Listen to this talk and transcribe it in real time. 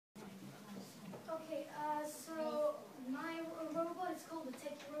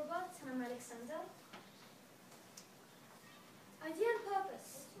Robot, and I'm Alexander. Idea and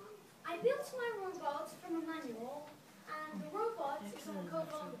purpose. I built my robot from a manual, and the robot is on a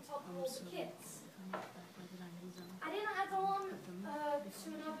cover on the top of all the kits. I didn't add on to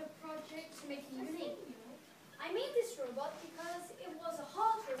another project to make it unique. I made this robot because it was a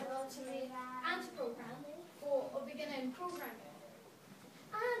hard robot to make and to program for a beginner in programming.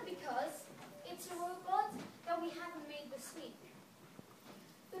 And because it's a robot that we haven't made this week.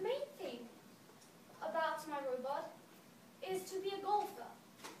 The main thing about my robot is to be a golfer.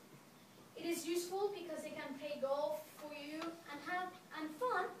 It is useful because it can play golf for you and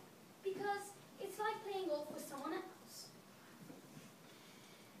fun because it's like playing golf with someone else.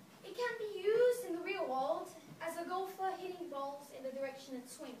 It can be used in the real world as a golfer hitting balls in the direction it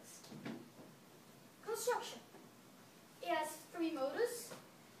swings. Construction. It has 3 motors,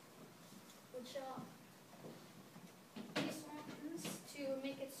 which are these ones to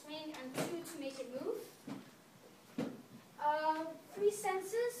make it swing and 2 to make it move. 3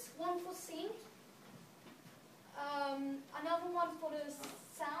 sensors, 1 for sync, another one for the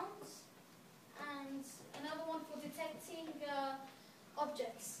sound, and another one for detecting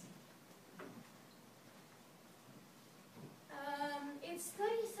objects. It's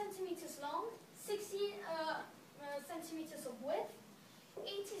 30 centimeters long, 60 centimeters of width,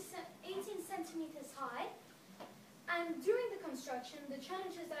 18 centimeters high, and during the construction, the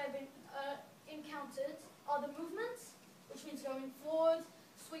challenges that I've encountered are the movements, which means going forward,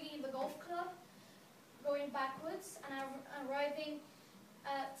 swinging the golf club, going backwards, and arriving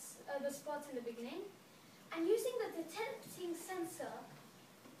at the spot in the beginning, and using the detecting sensor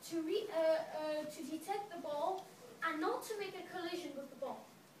to detect the ball and not to make a collision with the ball.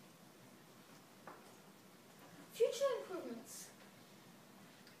 Future improvements.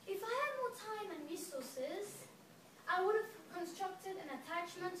 If I had more time and resources, I would have constructed an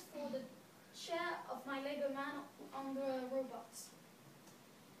attachment for the chair of my Lego man on the robot.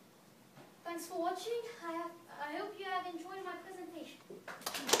 Thanks for watching. I hope you have enjoyed my presentation.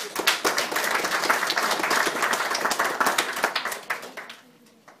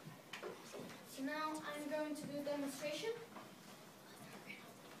 So now I'm going to do a demonstration.